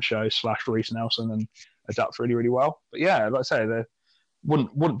Sancho / Reece Nelson and adapt really, really well. But yeah, like I say, they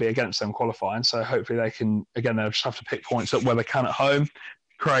wouldn't be against them qualifying. So hopefully they can. Again, they'll just have to pick points up where they can at home.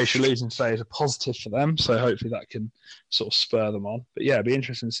 Croatia losing today is a positive for them, so hopefully that can sort of spur them on. But yeah, it'd be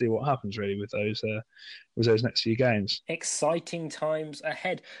interesting to see what happens really with those next few games. Exciting times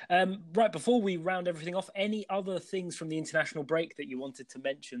ahead. Right, before we round everything off, any other things from the international break that you wanted to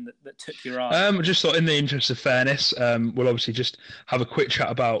mention that took your eye? I just thought in the interest of fairness, we'll obviously just have a quick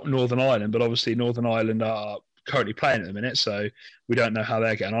chat about Northern Ireland, but obviously Northern Ireland are currently playing at the minute, so we don't know how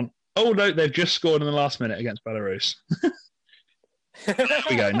they're getting on. Oh no, they've just scored in the last minute against Belarus. There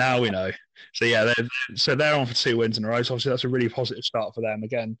we go. Now we know. So yeah, they're on for 2 wins in a row. So obviously that's a really positive start for them.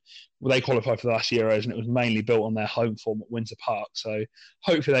 Again, they qualified for the last Euros, and it was mainly built on their home form at Windsor Park. So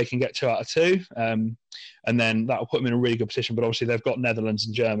hopefully they can get 2 out of 2, and then that will put them in a really good position. But obviously they've got Netherlands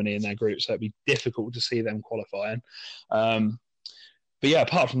and Germany in their group, so it'd be difficult to see them qualifying. But yeah,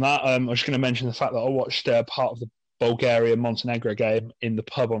 apart from that, I was just going to mention the fact that I watched part of the Bulgaria-Montenegro game in the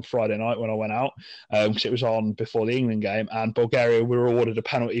pub on Friday night when I went out, because it was on before the England game, and Bulgaria were awarded a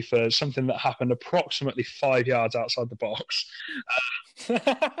penalty for something that happened approximately 5 yards outside the box. And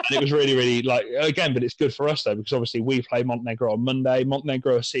it was really, really, but it's good for us though, because obviously we play Montenegro on Monday.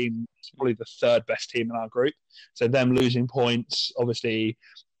 Montenegro are seen as probably the 3rd best team in our group, so them losing points, obviously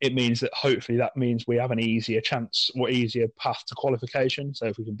it means that hopefully that means we have an easier chance or easier path to qualification. So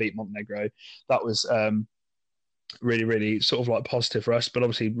if we can beat Montenegro, that was really, really sort of positive for us. But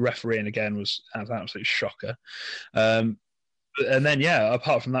obviously refereeing again was an absolute shocker. And then, yeah,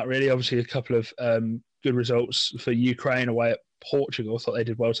 apart from that, really, obviously a couple of good results for Ukraine away at Portugal. I thought they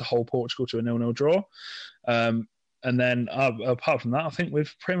did well to hold Portugal to a 0-0 draw. And then apart from that, I think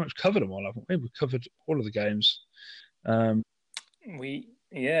we've pretty much covered them all, haven't we? We've covered all of the games. One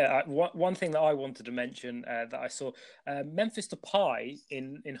thing that I wanted to mention that I saw, Memphis Depay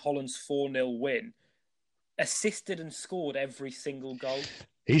in Holland's 4-0 win assisted and scored every single goal.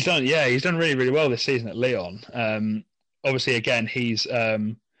 He's done really, really well this season at Lyon. Obviously, again, he's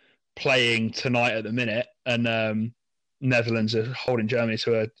playing tonight at the minute, and Netherlands are holding Germany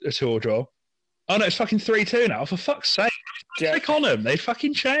to a 2-2 draw. Oh no, it's fucking 3-2 now, for fuck's sake. Click on them, they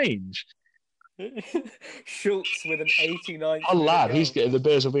fucking change. Schultz with an 89th. Oh lad, the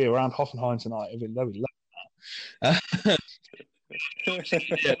Bears will be around Hoffenheim tonight. They'll be loving that.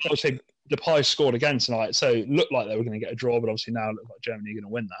 Yeah, obviously Depay scored again tonight, so it looked like they were going to get a draw, but obviously now it looks like Germany are going to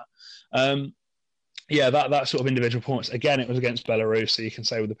win that. That sort of individual points. Again, it was against Belarus, so you can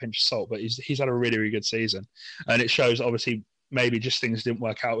say with a pinch of salt, but he's had a really, really good season, and it shows obviously maybe just things didn't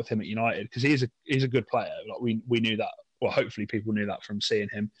work out with him at United, because he's a good player. We knew that. Well, hopefully people knew that from seeing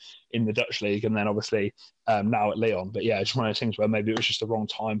him in the Dutch league, and then obviously now at Lyon. But yeah, it's one of those things where maybe it was just the wrong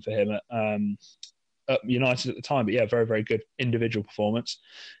time for him at United at the time. But yeah, very, very good individual performance.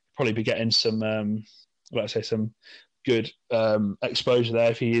 Probably be getting some, some good exposure there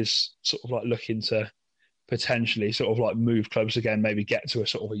if he is sort of looking to potentially sort of move clubs again, maybe get to a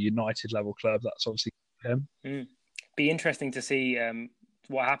sort of a United level club. That's obviously him. Be interesting to see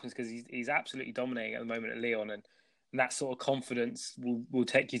what happens, because he's absolutely dominating at the moment at Lyon, and that sort of confidence will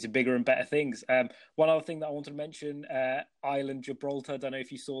take you to bigger and better things. One other thing that I wanted to mention, Ireland, Gibraltar. I don't know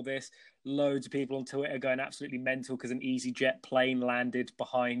if you saw this. Loads of people on Twitter going absolutely mental because an EasyJet plane landed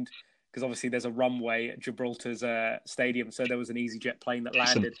behind, because obviously there's a runway at Gibraltar's stadium. So there was an EasyJet plane that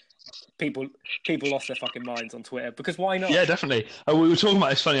landed. People lost their fucking minds on Twitter, because why not? Yeah, definitely. We were talking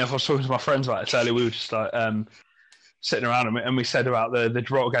about, it's funny, I was talking to my friends about it earlier. We were just sitting around and we said about the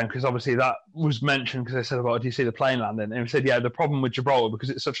Gibraltar game, because obviously that was mentioned, because they said about, do you see the plane landing? And we said, yeah, the problem with Gibraltar,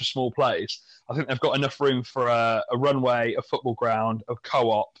 because it's such a small place, I think they've got enough room for a runway, a football ground, a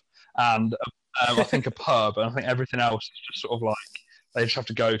co-op, and I think a pub, and I think everything else is just sort of they just have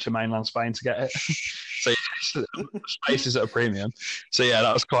to go to mainland Spain to get it. So space is at a premium. So yeah,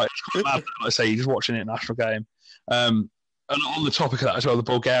 that was quite mad. Like I say, you're just watching an international game. And on the topic of that as well, the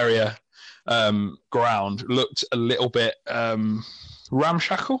Bulgaria ground looked a little bit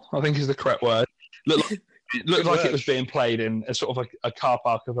ramshackle, I think is the correct word. It looked like it was being played in a sort of a car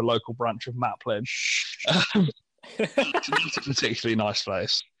park of a local branch of Maplin. It's a particularly nice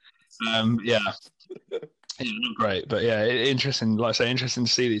place. Not great, but yeah, interesting. Like I say, interesting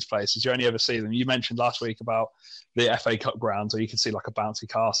to see these places. You only ever see them. You mentioned last week about the FA Cup grounds, where you can see a bouncy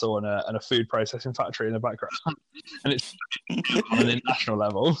castle and a food processing factory in the background, and it's on an international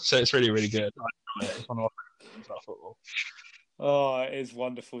level. So it's really, really good. I enjoy it. It's one of my favorites about football. Oh, it is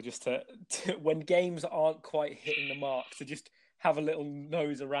wonderful just to when games aren't quite hitting the mark, to just have a little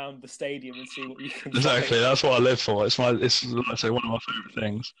nose around the stadium and see what you can. Exactly, play. That's what I live for. It's like I say, one of my favourite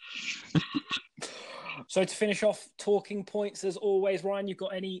things. So to finish off talking points, as always, Ryan, you've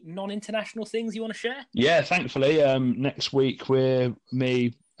got any non-international things you want to share? Yeah, thankfully, next week brother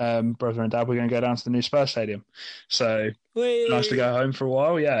and dad, we're going to go down to the new Spurs stadium. So nice to go home for a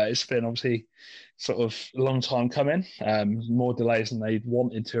while. Yeah, it's been obviously sort of a long time coming. More delays than they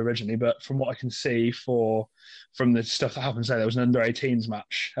wanted to originally, but from what I can see from the stuff that happens there was an under-18s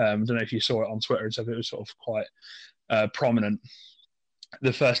match. I don't know if you saw it on Twitter and stuff. It was sort of quite prominent.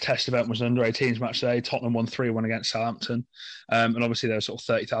 the first test event was an under-18s match today. Tottenham won 3-1 against Southampton. And obviously there were sort of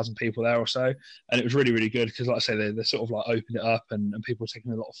 30,000 people there or so. And it was really, really good because, like I say, they sort of like opened it up and people were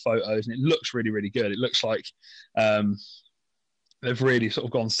taking a lot of photos. And it looks really, really good. It looks like they've really sort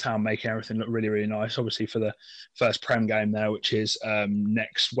of gone to town making everything look really, really nice. Obviously for the first Prem game there, which is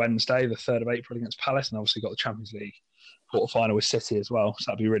next Wednesday, the 3rd of April against Palace. And obviously got the Champions League quarter-final with City as well.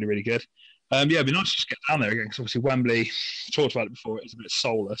 So that'd be really, really good. Yeah, it'd be nice to just get down there again because obviously Wembley, talked about it before, it's a bit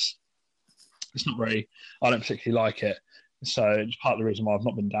soulless. It's not very, I don't particularly like it. So it's part of the reason why I've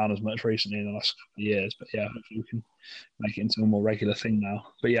not been down as much recently in the last couple of years. But yeah, hopefully we can make it into a more regular thing now.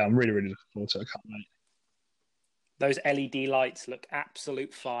 But yeah, I'm really, really looking forward to it. I can't wait. Those LED lights look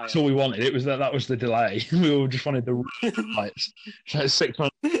absolute fire. That's all we wanted. It was that was the delay. We all just wanted the lights. So 6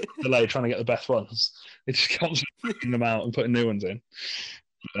 months delay trying to get the best ones. It's just constantly putting them out and putting new ones in.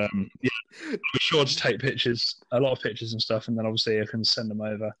 Yeah, we're sure to take pictures, a lot of pictures and stuff, and then obviously I can send them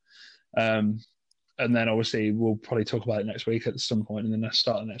over. And then obviously we'll probably talk about it next week at some point in the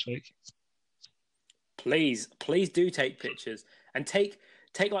start of next week. Please do take pictures and take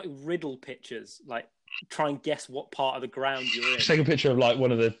like riddle pictures, like try and guess what part of the ground you're in. Take a picture of like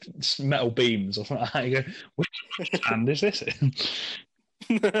one of the metal beams or something like that. You go, which hand is this in?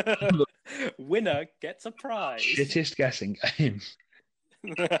 Winner gets a prize. Shittest guessing game.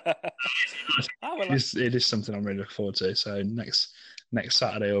 It is something I'm really looking forward to. So next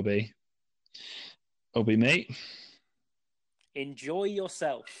Saturday will be me. Enjoy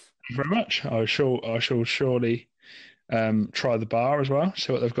yourself. Thank you very much. I shall surely try the bar as well.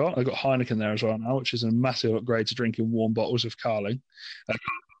 See what they've got. They've got Heineken there as well now, which is a massive upgrade to drinking warm bottles of Carling.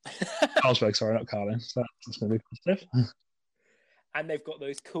 Carlsberg, sorry, not Carling. So that's going to be positive. And they've got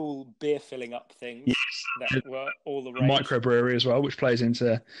those cool beer filling up things. Yes. That were all the rage. Microbrewery as well, which plays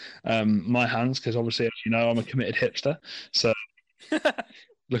into my hands because obviously, as you know, I'm a committed hipster. So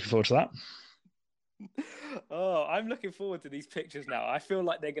looking forward to that. Oh, I'm looking forward to these pictures now. I feel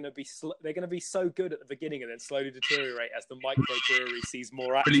like they're going to be so good at the beginning and then slowly deteriorate as the microbrewery sees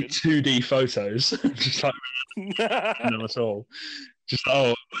more action. Really 2D photos, just like no at all. Just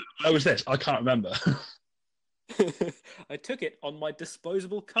what was this? I can't remember. I took it on my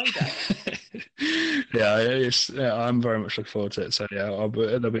disposable Kodak. I'm very much looking forward to it. So yeah,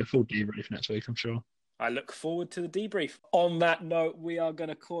 there'll be a full debrief next week, I'm sure. I look forward to the debrief. On that note, we are going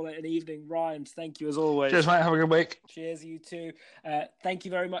to call it an evening. Ryan, thank you as always. Cheers, mate. Have a good week. Cheers, you too. Thank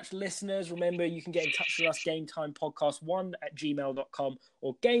you very much, listeners. Remember, you can get in touch with us, GameTimePodcast1@gmail.com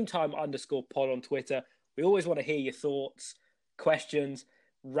or GameTime_pod on Twitter. We always want to hear your thoughts, questions,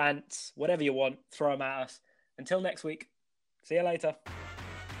 rants, whatever you want. Throw them at us. Until next week, see you later.